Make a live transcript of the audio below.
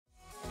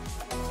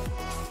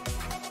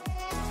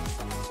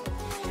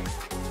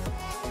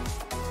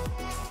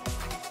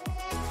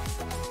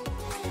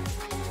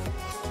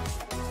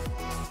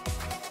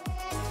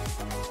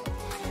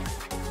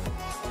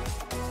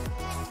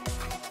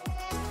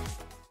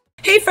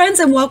friends,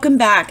 and welcome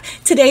back.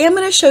 Today I'm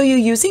going to show you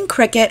using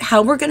Cricut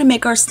how we're going to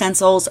make our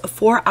stencils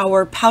for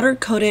our powder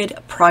coated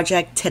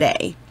project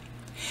today.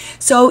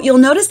 So you'll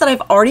notice that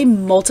I've already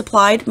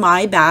multiplied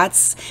my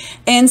bats,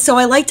 and so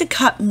I like to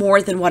cut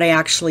more than what I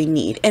actually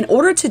need. In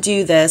order to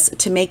do this,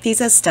 to make these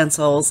as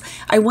stencils,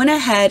 I went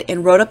ahead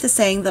and wrote up the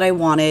saying that I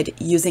wanted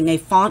using a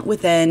font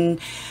within,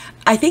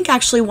 I think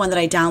actually one that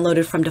I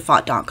downloaded from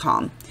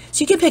dafont.com.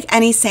 So you can pick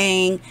any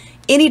saying,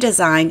 any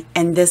design,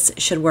 and this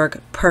should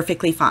work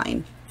perfectly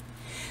fine.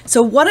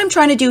 So what I'm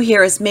trying to do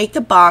here is make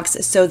the box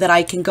so that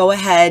I can go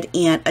ahead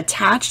and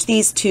attach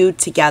these two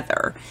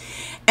together.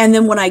 And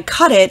then when I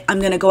cut it, I'm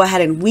going to go ahead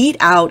and weed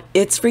out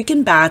its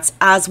freaking bats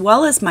as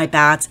well as my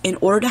bats in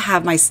order to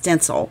have my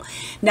stencil.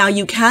 Now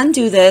you can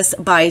do this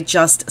by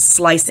just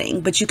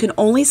slicing, but you can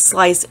only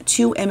slice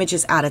 2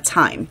 images at a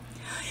time.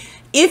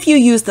 If you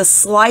use the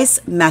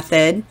slice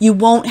method, you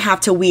won't have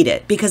to weed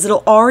it because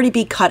it'll already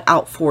be cut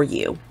out for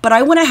you. But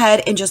I went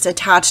ahead and just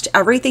attached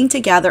everything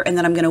together, and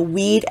then I'm going to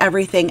weed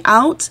everything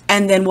out,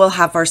 and then we'll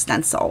have our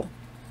stencil.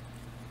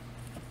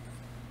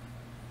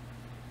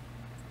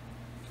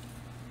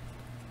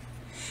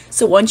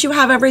 So once you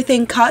have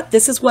everything cut,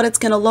 this is what it's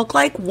going to look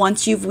like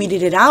once you've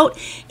weeded it out,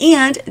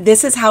 and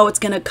this is how it's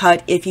going to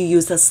cut if you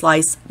use the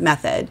slice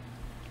method.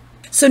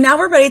 So now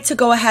we're ready to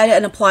go ahead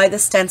and apply the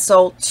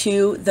stencil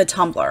to the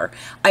tumbler.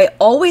 I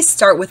always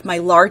start with my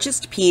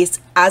largest piece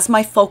as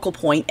my focal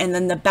point, and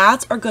then the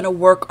bats are going to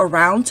work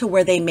around to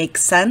where they make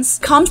sense.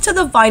 Comes to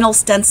the vinyl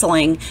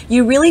stenciling,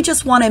 you really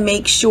just want to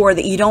make sure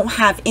that you don't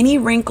have any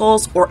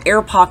wrinkles or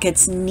air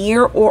pockets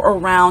near or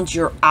around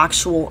your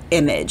actual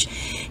image.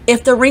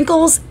 If the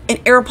wrinkles and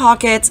air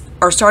pockets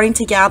are starting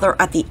to gather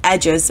at the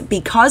edges,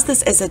 because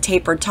this is a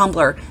tapered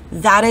tumbler,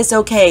 that is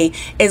okay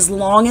as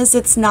long as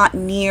it's not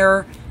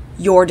near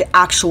your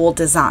actual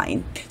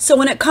design. So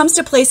when it comes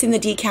to placing the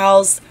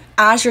decals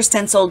as your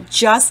stencil,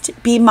 just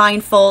be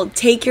mindful,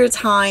 take your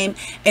time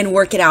and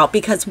work it out,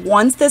 because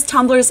once this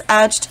tumbler is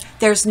etched,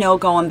 there's no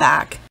going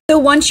back. So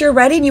once you're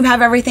ready and you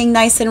have everything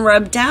nice and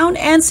rubbed down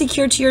and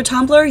secured to your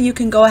tumbler, you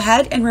can go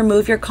ahead and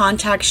remove your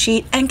contact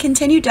sheet and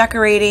continue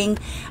decorating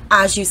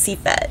as you see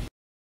fit.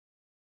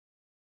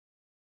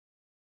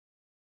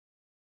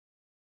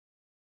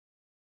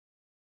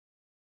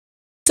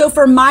 So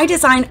for my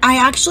design, I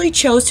actually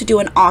chose to do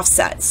an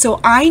offset. So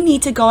I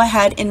need to go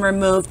ahead and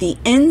remove the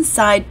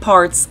inside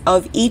parts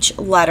of each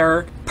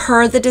letter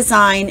per the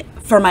design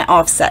for my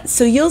offset.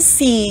 So you'll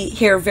see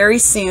here very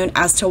soon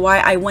as to why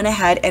I went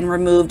ahead and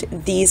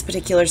removed these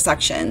particular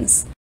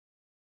sections.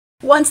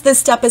 Once this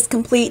step is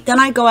complete, then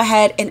I go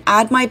ahead and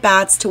add my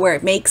bats to where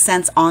it makes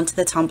sense onto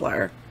the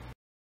tumbler.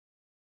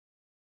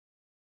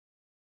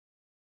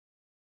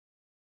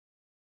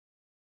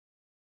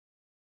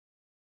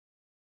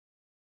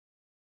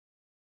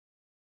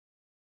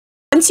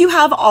 Once you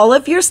have all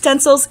of your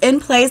stencils in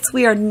place,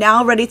 we are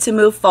now ready to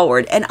move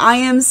forward, and I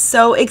am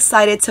so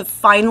excited to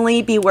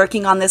finally be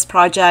working on this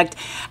project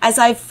as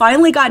I've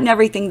finally gotten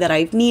everything that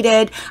I've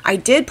needed. I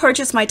did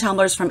purchase my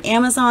tumblers from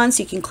Amazon,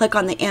 so you can click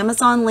on the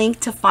Amazon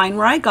link to find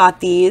where I got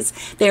these.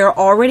 They are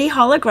already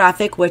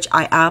holographic, which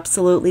I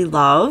absolutely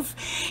love,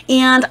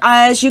 and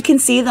as you can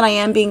see that I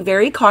am being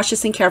very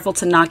cautious and careful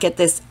to not get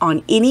this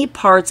on any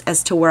parts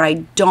as to where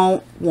I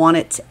don't want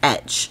it to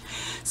etch.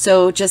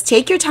 So just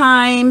take your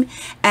time,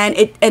 and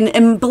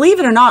believe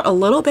it or not, a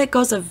little bit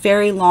goes a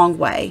very long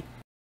way.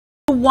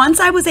 Once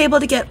I was able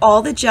to get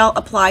all the gel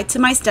applied to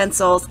my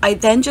stencils, I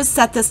then just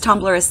set this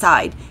tumbler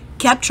aside,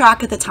 kept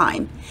track of the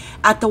time.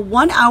 At the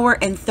 1 hour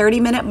and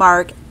 30-minute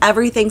mark,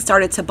 everything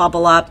started to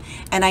bubble up,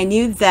 and I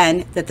knew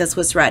then that this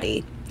was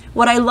ready.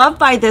 What I love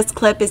by this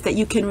clip is that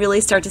you can really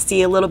start to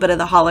see a little bit of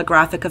the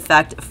holographic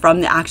effect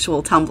from the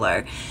actual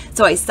tumbler.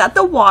 So I set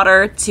the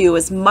water to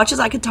as much as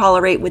I could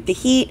tolerate with the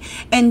heat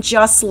and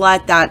just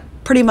let that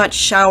pretty much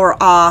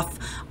shower off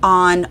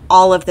on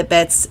all of the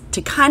bits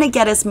to kind of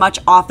get as much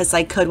off as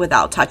I could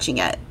without touching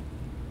it.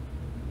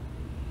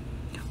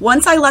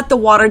 Once I let the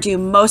water do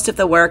most of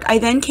the work, I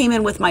then came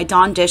in with my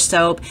Dawn dish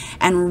soap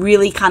and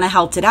really kind of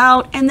helped it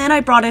out. And then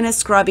I brought in a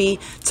scrubby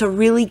to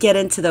really get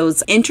into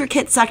those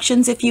intricate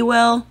sections, if you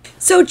will.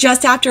 So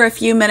just after a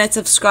few minutes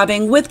of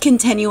scrubbing with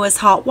continuous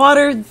hot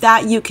water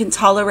that you can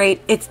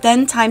tolerate, it's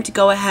then time to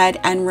go ahead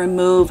and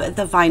remove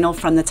the vinyl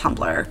from the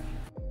tumbler.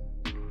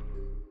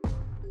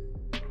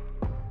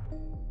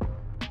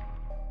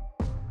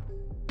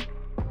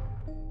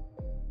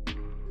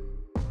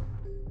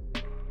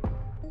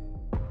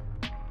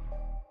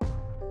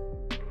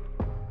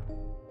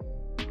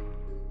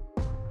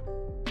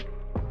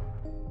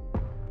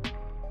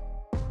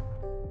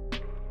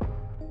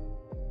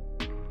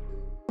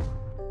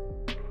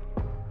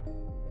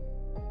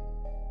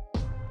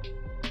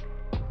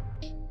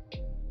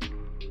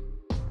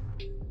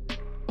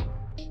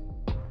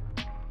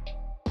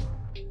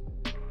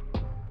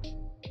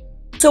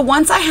 So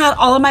once I had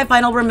all of my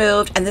vinyl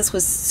removed and this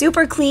was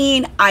super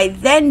clean, I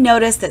then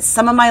noticed that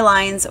some of my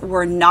lines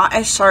were not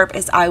as sharp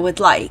as I would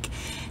like.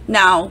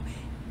 Now,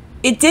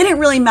 it didn't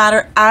really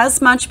matter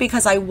as much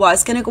because I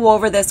was going to go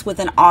over this with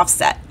an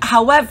offset.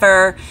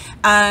 However,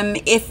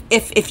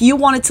 If you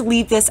wanted to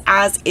leave this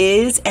as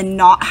is and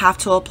not have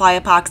to apply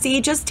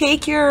epoxy, just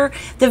take the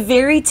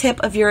very tip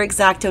of your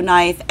X-Acto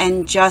knife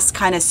and just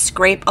kind of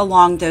scrape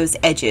along those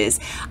edges.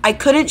 I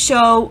couldn't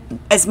show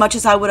as much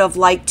as I would have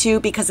liked to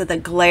because of the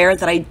glare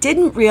that I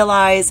didn't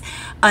realize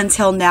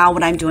until now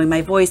when I'm doing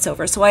my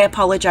voiceover, so I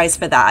apologize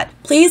for that.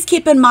 Please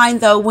keep in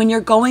mind though, when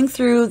you're going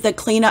through the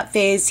cleanup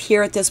phase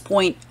here at this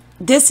point,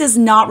 this is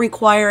not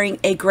requiring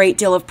a great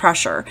deal of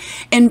pressure.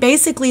 And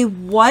basically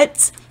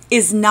what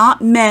is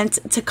not meant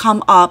to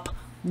come up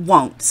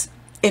won't,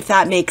 if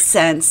that makes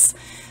sense.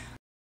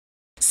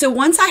 So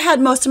once I had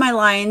most of my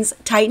lines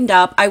tightened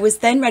up, I was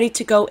then ready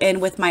to go in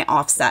with my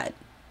offset.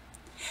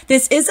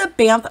 This is a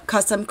BAMP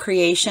Custom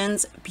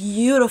Creations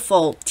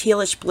beautiful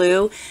tealish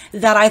blue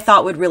that I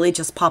thought would really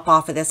just pop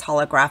off of this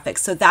holographic.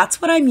 So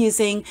that's what I'm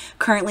using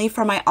currently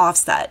for my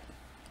offset,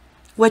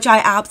 which I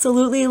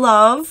absolutely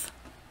love.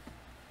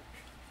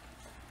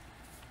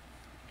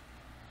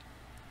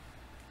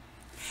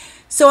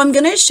 So I'm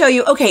going to show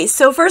you, okay,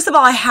 so first of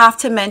all, I have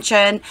to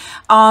mention,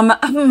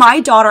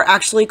 my daughter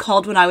actually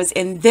called when I was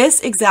in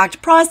this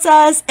exact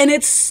process and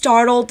it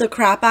startled the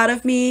crap out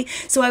of me.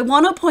 So I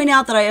want to point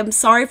out that I am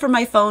sorry for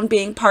my phone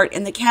being part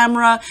in the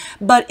camera,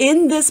 but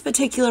in this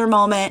particular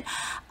moment,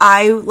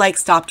 I like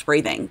stopped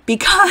breathing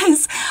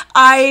because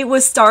I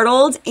was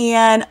startled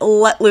and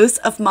let loose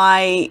of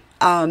my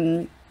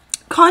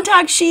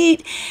contact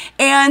sheet.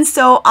 And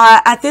so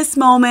at this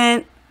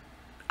moment,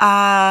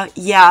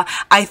 yeah,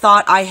 I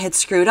thought I had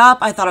screwed up.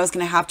 I thought I was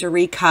going to have to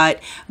recut,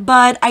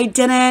 but I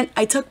didn't.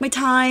 I took my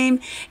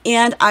time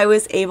and I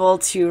was able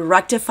to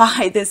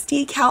rectify this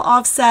decal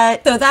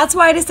offset. So that's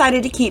why I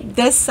decided to keep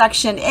this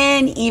section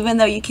in, even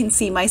though you can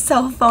see my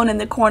cell phone in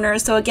the corner.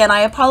 So again,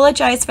 I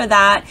apologize for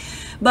that.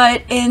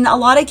 But in a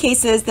lot of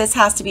cases, this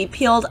has to be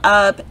peeled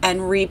up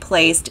and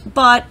replaced.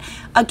 But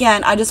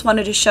again, I just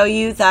wanted to show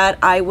you that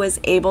I was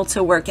able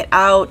to work it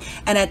out.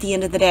 And at the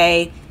end of the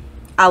day,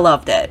 I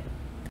loved it.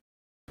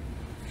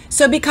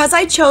 So because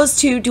I chose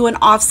to do an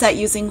offset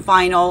using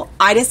vinyl,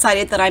 I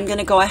decided that I'm going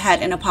to go ahead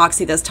and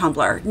epoxy this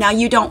tumbler. Now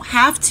you don't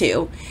have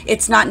to,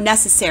 it's not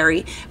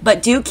necessary,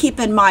 but do keep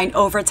in mind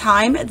over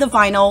time, the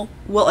vinyl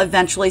will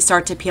eventually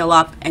start to peel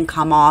up and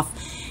come off,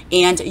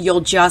 and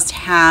you'll just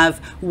have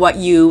what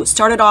you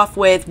started off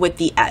with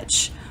the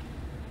edge.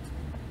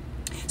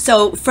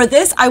 So for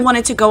this, I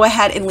wanted to go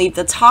ahead and leave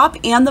the top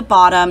and the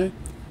bottom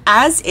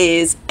as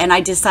is, and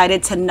I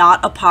decided to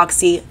not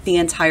epoxy the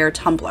entire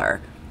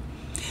tumbler.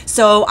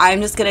 So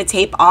I'm just going to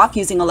tape off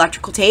using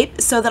electrical tape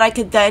so that I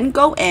could then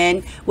go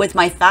in with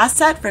my fast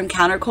set from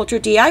Counterculture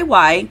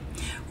DIY,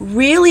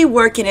 really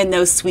working in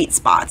those sweet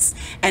spots.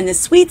 And the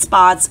sweet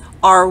spots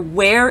are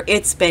where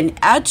it's been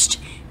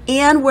etched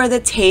and where the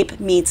tape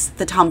meets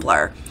the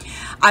tumbler.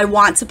 I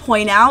want to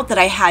point out that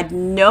I had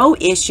no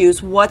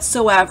issues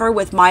whatsoever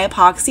with my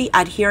epoxy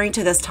adhering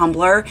to this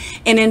tumbler.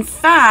 And in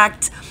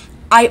fact,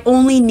 I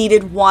only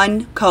needed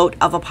one coat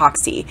of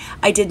epoxy.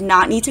 I did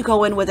not need to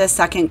go in with a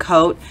second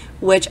coat,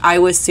 which I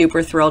was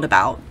super thrilled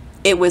about.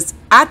 It was,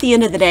 at the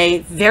end of the day,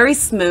 very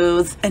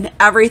smooth and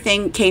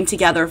everything came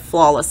together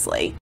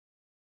flawlessly.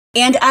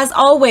 And as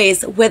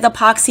always, with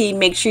epoxy,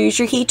 make sure you use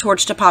your heat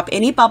torch to pop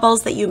any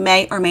bubbles that you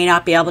may or may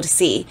not be able to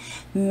see.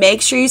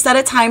 Make sure you set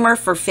a timer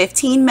for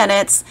 15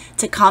 minutes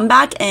to come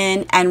back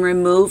in and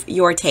remove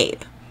your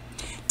tape.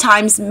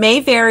 Times may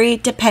vary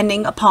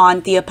depending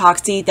upon the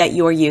epoxy that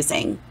you're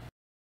using.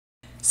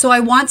 So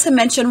I want to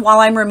mention while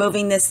I'm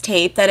removing this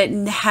tape that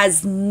it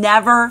has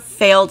never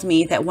failed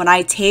me that when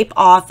I tape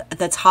off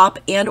the top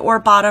and or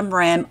bottom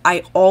rim,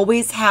 I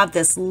always have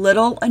this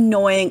little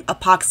annoying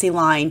epoxy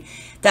line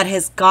that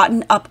has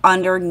gotten up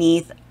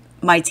underneath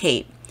my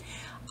tape.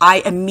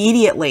 I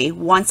immediately,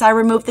 once I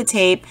remove the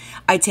tape,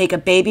 I take a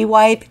baby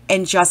wipe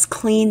and just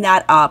clean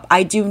that up.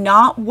 I do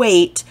not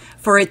wait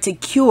for it to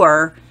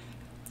cure.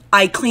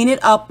 I clean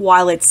it up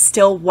while it's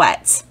still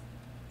wet.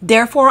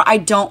 Therefore, I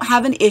don't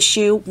have an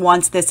issue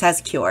once this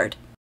has cured.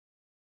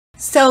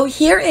 So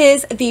here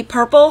is the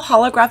purple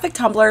holographic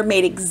tumbler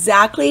made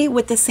exactly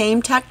with the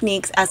same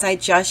techniques as I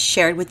just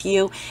shared with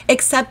you,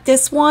 except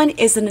this one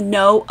is a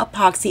no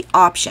epoxy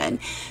option.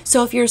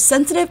 So if you're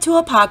sensitive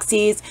to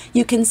epoxies,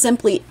 you can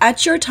simply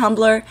etch your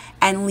tumbler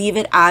and leave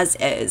it as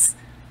is.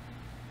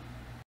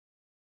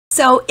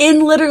 So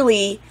in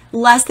literally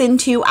less than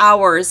 2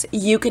 hours,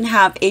 you can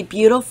have a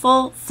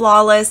beautiful,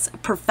 flawless,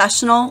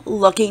 professional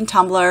looking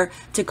tumbler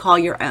to call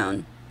your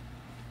own.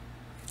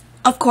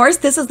 Of course,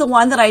 this is the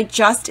one that I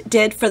just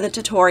did for the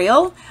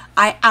tutorial.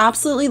 I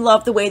absolutely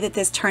love the way that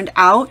this turned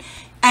out.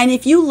 And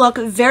if you look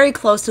very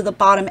close to the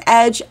bottom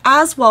edge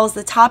as well as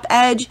the top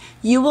edge,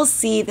 you will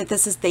see that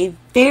this is a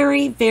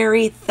very,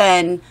 very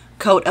thin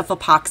coat of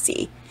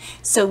epoxy.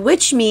 So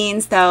which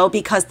means though,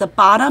 because the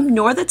bottom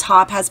nor the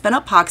top has been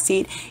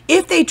epoxied,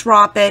 if they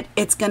drop it,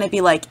 it's going to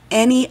be like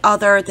any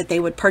other that they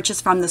would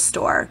purchase from the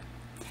store.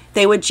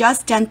 They would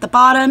just dent the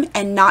bottom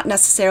and not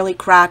necessarily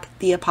crack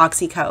the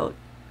epoxy coat.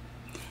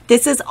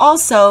 This is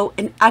also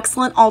an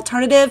excellent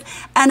alternative.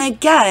 And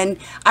again,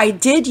 I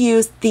did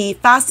use the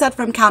fast set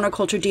from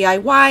Counterculture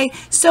DIY.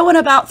 So in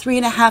about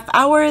 3.5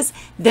 hours,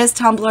 this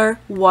tumbler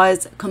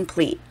was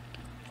complete.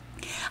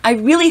 I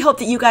really hope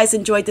that you guys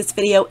enjoyed this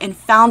video and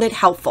found it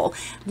helpful.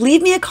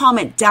 Leave me a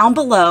comment down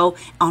below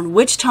on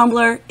which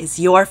tumbler is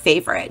your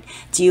favorite.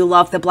 Do you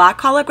love the black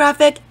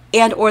holographic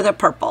and or the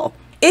purple?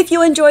 If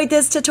you enjoyed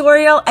this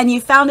tutorial and you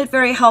found it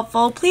very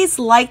helpful, please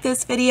like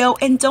this video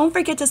and don't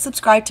forget to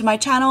subscribe to my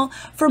channel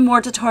for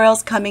more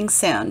tutorials coming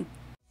soon.